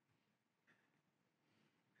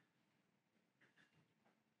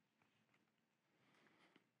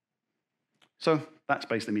 So that's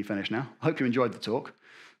basically me finished now. I hope you enjoyed the talk.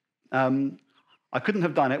 I couldn't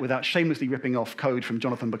have done it without shamelessly ripping off code from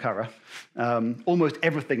Jonathan Baccara. Almost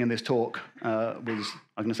everything in this talk was,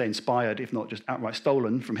 I'm going to say, inspired, if not just outright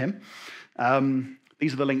stolen from him.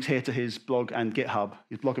 These are the links here to his blog and GitHub.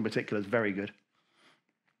 His blog in particular is very good.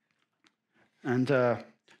 And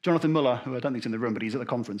Jonathan Muller, who I don't think is in the room, but he's at the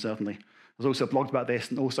conference certainly, has also blogged about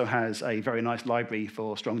this and also has a very nice library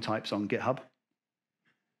for strong types on GitHub.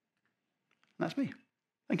 And that's me.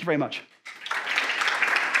 Thank you very much.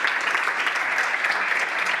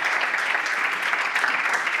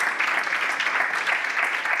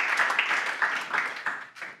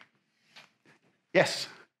 Yes?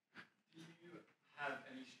 Do you have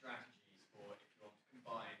any strategies for if you want to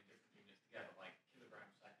combine different units together, like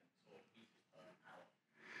kilograms seconds or meters per hour?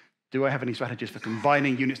 Do I have any strategies for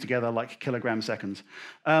combining units together like kilogram seconds?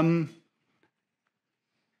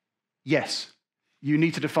 Yes. You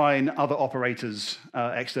need to define other operators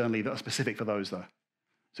externally that are specific for those, though.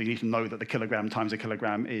 So you need to know that the kilogram times a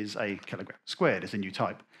kilogram is a kilogram squared, is a new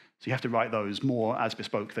type. So you have to write those more as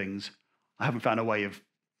bespoke things. I haven't found a way of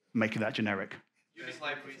making that generic. Unit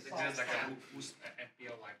libraries exist like a boost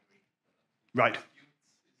FPL library. Right.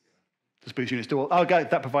 Does boost units do all? Oh, okay,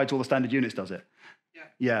 that provides all the standard units, does it? Yeah.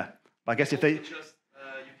 Yeah. But I guess if they... Just you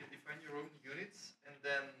can define your own units, and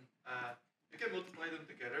then you can multiply them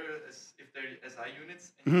together as if they're SI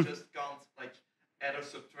units, and you just can't like add or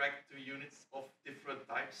subtract two units of different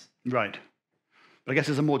types. Right. But I guess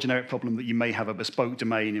there's a more generic problem that you may have a bespoke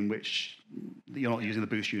domain in which you're not using the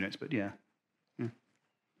boost units, but yeah.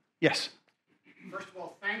 Yes? First of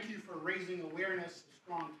all, thank you for raising awareness of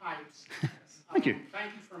strong types. Thank you.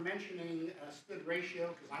 Thank you for mentioning stood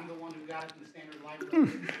ratio, because I'm the one who got it in the standard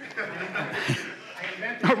library. I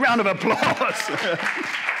invented A round of applause.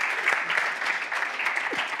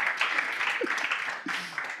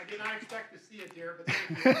 I did not expect to see it here, but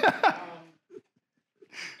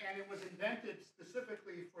and it was invented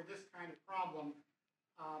specifically for this kind of problem.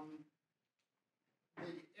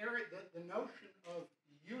 The notion of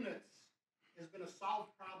units has been a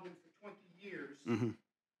solved problem for 20 years,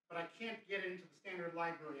 but I can't get it into the standard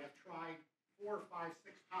library. I've tried 4, 5,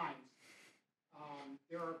 6 times.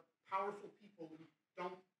 There are powerful people who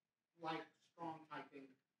don't like strong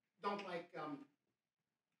typing, don't like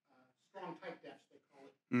strong type defs, they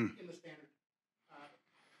call it, in the standard.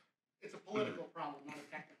 It's a political problem, not a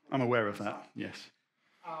technical one. I'm aware of that, yes.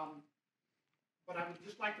 But I would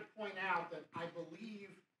just like to point out that I believe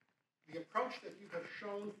the approach that you have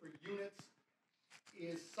shown for units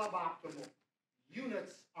is suboptimal.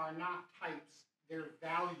 Units are not types, they're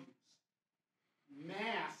values.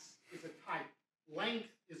 Mass is a type.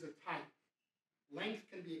 Length is a type. Length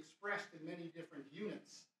can be expressed in many different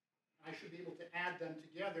units. I should be able to add them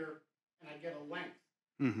together and I get a length.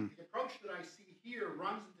 The approach that I see here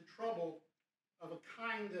runs into trouble of a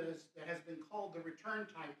kind that has been called the return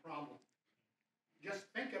type problem. Just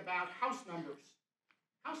think about house numbers.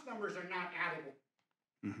 House numbers are not addable.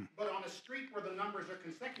 But on a street where the numbers are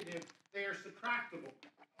consecutive, they are subtractable.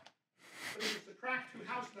 But if you subtract 2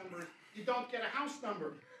 house numbers, you don't get a house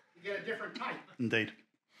number. You get a different type. Indeed.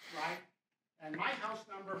 Right? And my house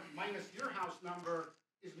number minus your house number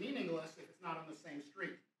is meaningless if it's not on the same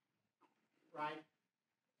street. Right?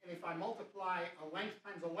 And if I multiply a length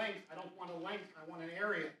times a length, I don't want a length, I want an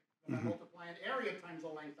area. When I multiply an area times a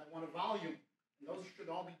length, I want a volume. And those should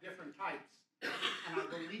all be different types. And I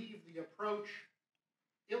believe the approach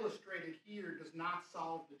illustrated here does not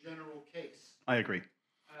solve the general case. I agree.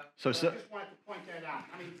 I just wanted to point that out.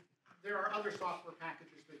 I mean, there are other software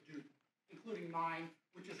packages that do, including mine,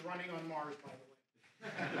 which is running on Mars, by the way.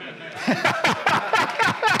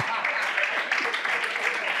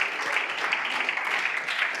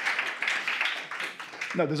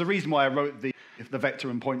 No, there's a reason why I wrote the vector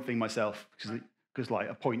and point thing myself, because like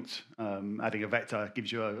a point, adding a vector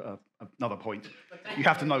gives you another point. You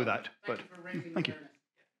have to know that. But thank you.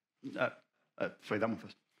 Sorry, that one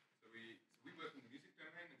first. So we work in the music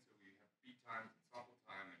domain, and so we have beat time and sample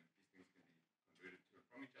time, and these things can be converted to and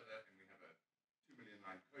from each other. And we have a 2 million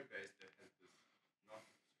line code base that has this not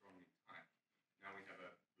strongly timed. Now we have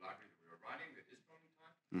a library that we are writing that is strongly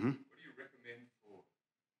timed. What do you recommend for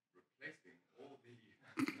replacing all the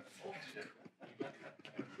bullshit?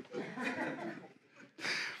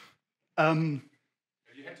 Have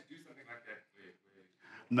you had to do something like that?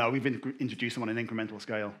 No, we've introduced them on an incremental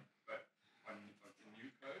scale. But in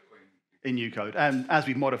new code or in new code. And as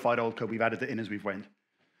we've modified old code, we've added it in as we've went.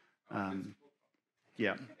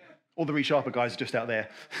 Yeah. All the resharper guys are just out there.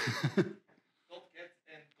 .get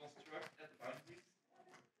and construct at the boundaries,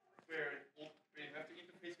 where you have to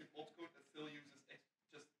interface with old code that still uses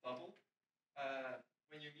just double.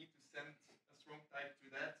 When you need to send a strong type to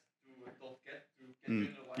that, to a .get, to get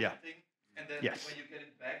you the line thing, and then when you get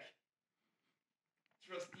it back,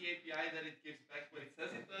 trust the API that it gives back what it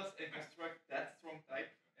says it does, and construct that strong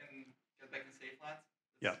type and get back the safe lines.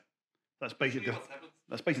 That's basically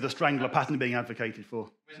the strangler pattern being advocated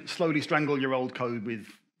for. Slowly strangle your old code with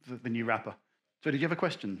the new wrapper. So did you have a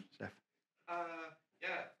question, Steph?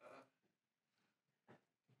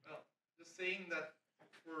 Well, just saying that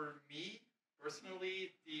for me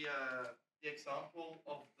personally, the example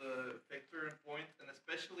of the vector and point, and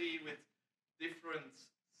especially with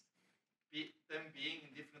them being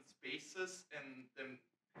in different spaces and them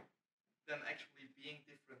actually being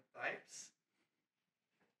different types,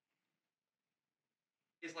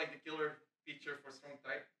 is like the killer feature for strong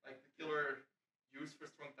type, like the killer use for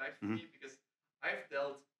strong types for me, because I've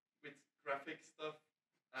dealt with graphic stuff.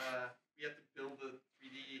 We had to build a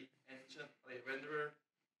 3D engine, like renderer,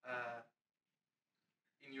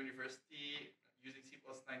 in university using C++,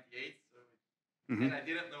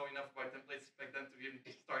 enough about templates back then to even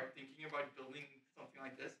start thinking about building something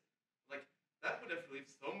like this. Like, that would have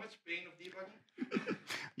relieved so much pain of debugging.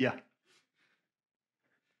 Yeah.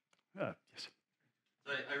 Yes.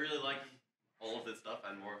 So I really like all of this stuff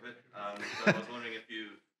and more of it. So I was wondering if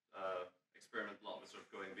you experiment a lot with sort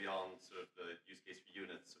of going beyond sort of the use case for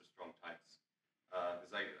units or strong types.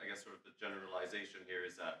 Because I guess sort of the generalization here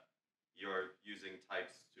is that you're using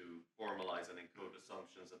types to formalize and encode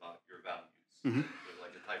assumptions about your values. Mm-hmm. So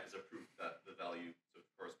like a type is a proof that the value sort of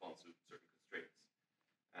corresponds to certain constraints.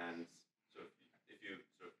 And sort of if you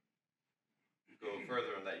sort of go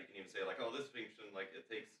further on that, you can even say like, oh, this function, like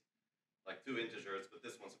it takes like 2 integers, but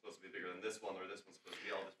this one's supposed to be bigger than this one, or this one's supposed to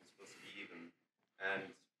be odd, this one's supposed to be even.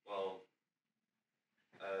 And well,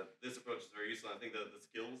 this approach is very useful. I think that the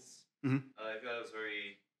skills, I feel that was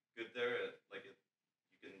very good there. Like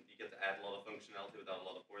you get to add a lot of functionality without a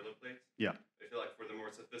lot of boilerplate. Yeah. I feel like for the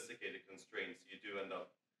more sophisticated constraints, you do end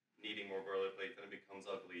up needing more boilerplate, and it becomes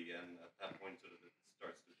ugly, and at that point, sort of it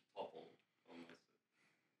starts to topple almost.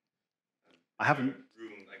 I haven't.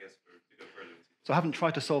 Room, I guess, to go further. So I haven't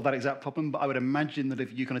tried to solve that exact problem, but I would imagine that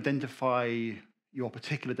if you can identify your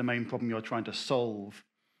particular domain problem you're trying to solve,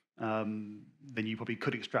 then you probably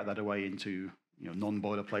could extract that away into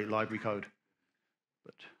non-boilerplate library code.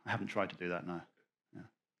 But I haven't tried to do that now.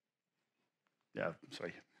 Yeah,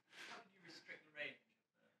 sorry. How do you restrict the range of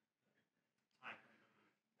the type?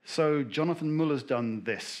 So Jonathan Muller's done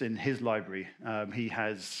this in his library. He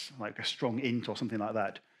has like a strong int or something like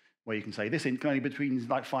that, where you can say this int can only be between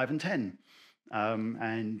like 5 and 10.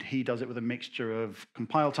 And he does it with a mixture of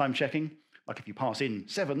compile time checking. Like if you pass in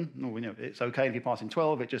 7, it's okay. If you pass in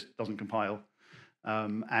 12, it just doesn't compile.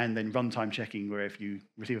 And then runtime checking, where if you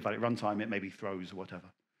receive a valid runtime, it maybe throws or whatever.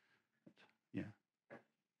 But, yeah.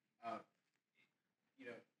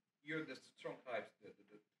 The strong types that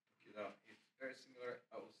you know, it's very similar,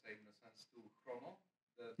 I would say, in a sense, to Chrono,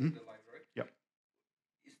 the library. Yep.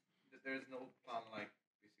 There is no plan, like,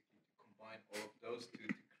 basically, to combine all of those to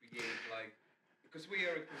create, like, because we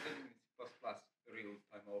are representing in C++ real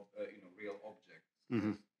time of, real objects,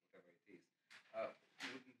 whatever it is.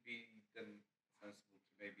 Wouldn't be then sensible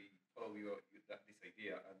to maybe follow this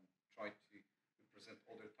idea and try to represent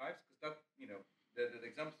other types? Because that, the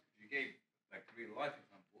examples you gave, like real life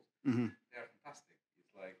examples, they're fantastic.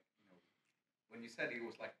 It's like, when you said it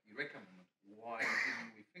was like you recommend, why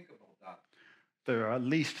didn't we think about that? There are at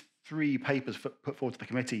least 3 papers put forward to the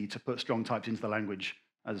committee to put strong types into the language,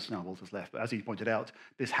 as now Walter's left. But as he pointed out,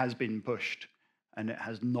 this has been pushed, and it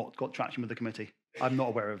has not got traction with the committee. I'm not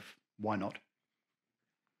aware of why not.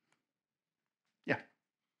 Yeah.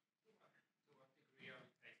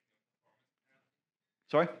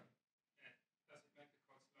 Sorry?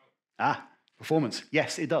 Performance.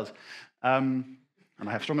 Yes, it does. And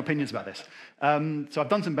I have strong opinions about this. So I've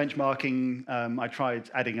done some benchmarking. I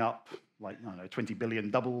tried adding up, 20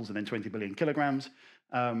 billion doubles and then 20 billion kilograms.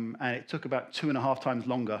 And it took about 2.5 times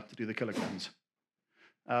longer to do the kilograms.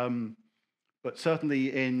 But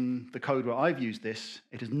certainly in the code where I've used this,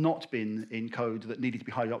 it has not been in code that needed to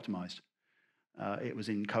be highly optimized. It was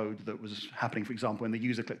in code that was happening, for example, when the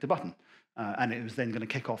user clicked a button. And it was then going to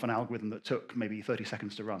kick off an algorithm that took maybe 30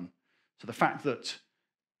 seconds to run. So the fact that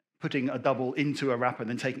putting a double into a wrapper and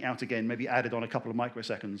then taking it out again, maybe added on a couple of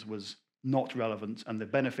microseconds, was not relevant. And the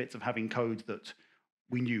benefits of having code that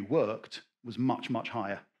we knew worked was much, much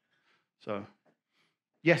higher. So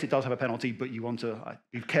yes, it does have a penalty, but you want to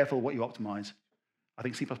be careful what you optimize. I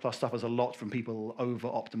think C++ suffers a lot from people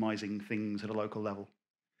over-optimizing things at a local level.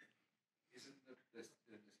 Isn't the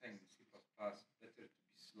same in C++ better to be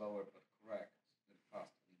slower but correct than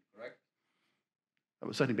fast and incorrect? That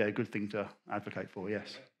would certainly be a good thing to advocate for,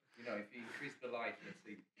 yes. If you increase the light, let's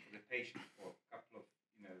say, for the patient for a couple of,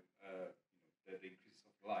 the increase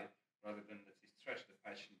of light, rather than, let's say, stretch the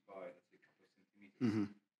patient by, let's say, a couple of centimeters,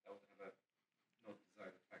 that would have a not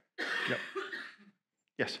desired effect. Yep.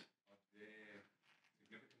 Yes. Are there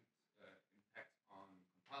significant impacts on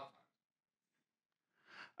compile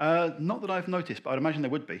time? Not that I've noticed, but I'd imagine there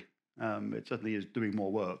would be. It certainly is doing more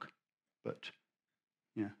work, but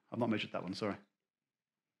yeah, I've not measured that one, sorry.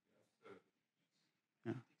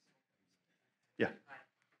 Yeah.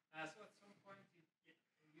 So at some point you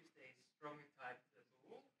used a strongly typed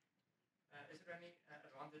tool. Is there any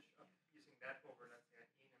advantage of using that over, let's say, an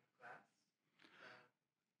enum class?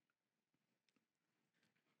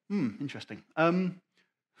 Interesting.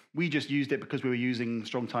 We just used it because we were using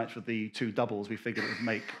strong types for the 2 doubles. We figured it would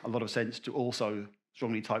make a lot of sense to also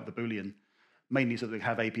strongly type the Boolean, mainly so that we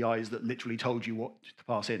have APIs that literally told you what to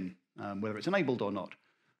pass in, whether it's enabled or not.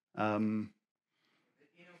 The enum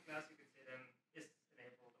class, you could say then is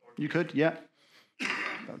enabled or you could, yeah.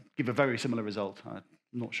 give a very similar result. I'm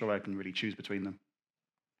not sure I can really choose between them.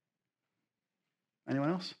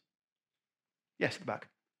 Anyone else? Yes, at the back.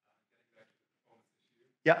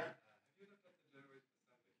 Yeah.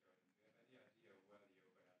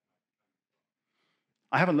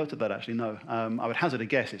 I haven't looked at that actually, no. I would hazard a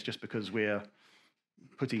guess it's just because we're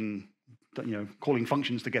putting, calling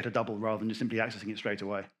functions to get a double rather than just simply accessing it straight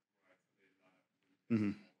away.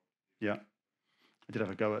 Yeah. I did have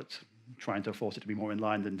a go at trying to force it to be more in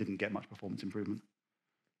line and didn't get much performance improvement.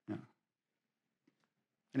 Yeah.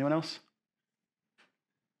 Anyone else?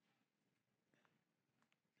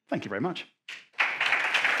 Thank you very much.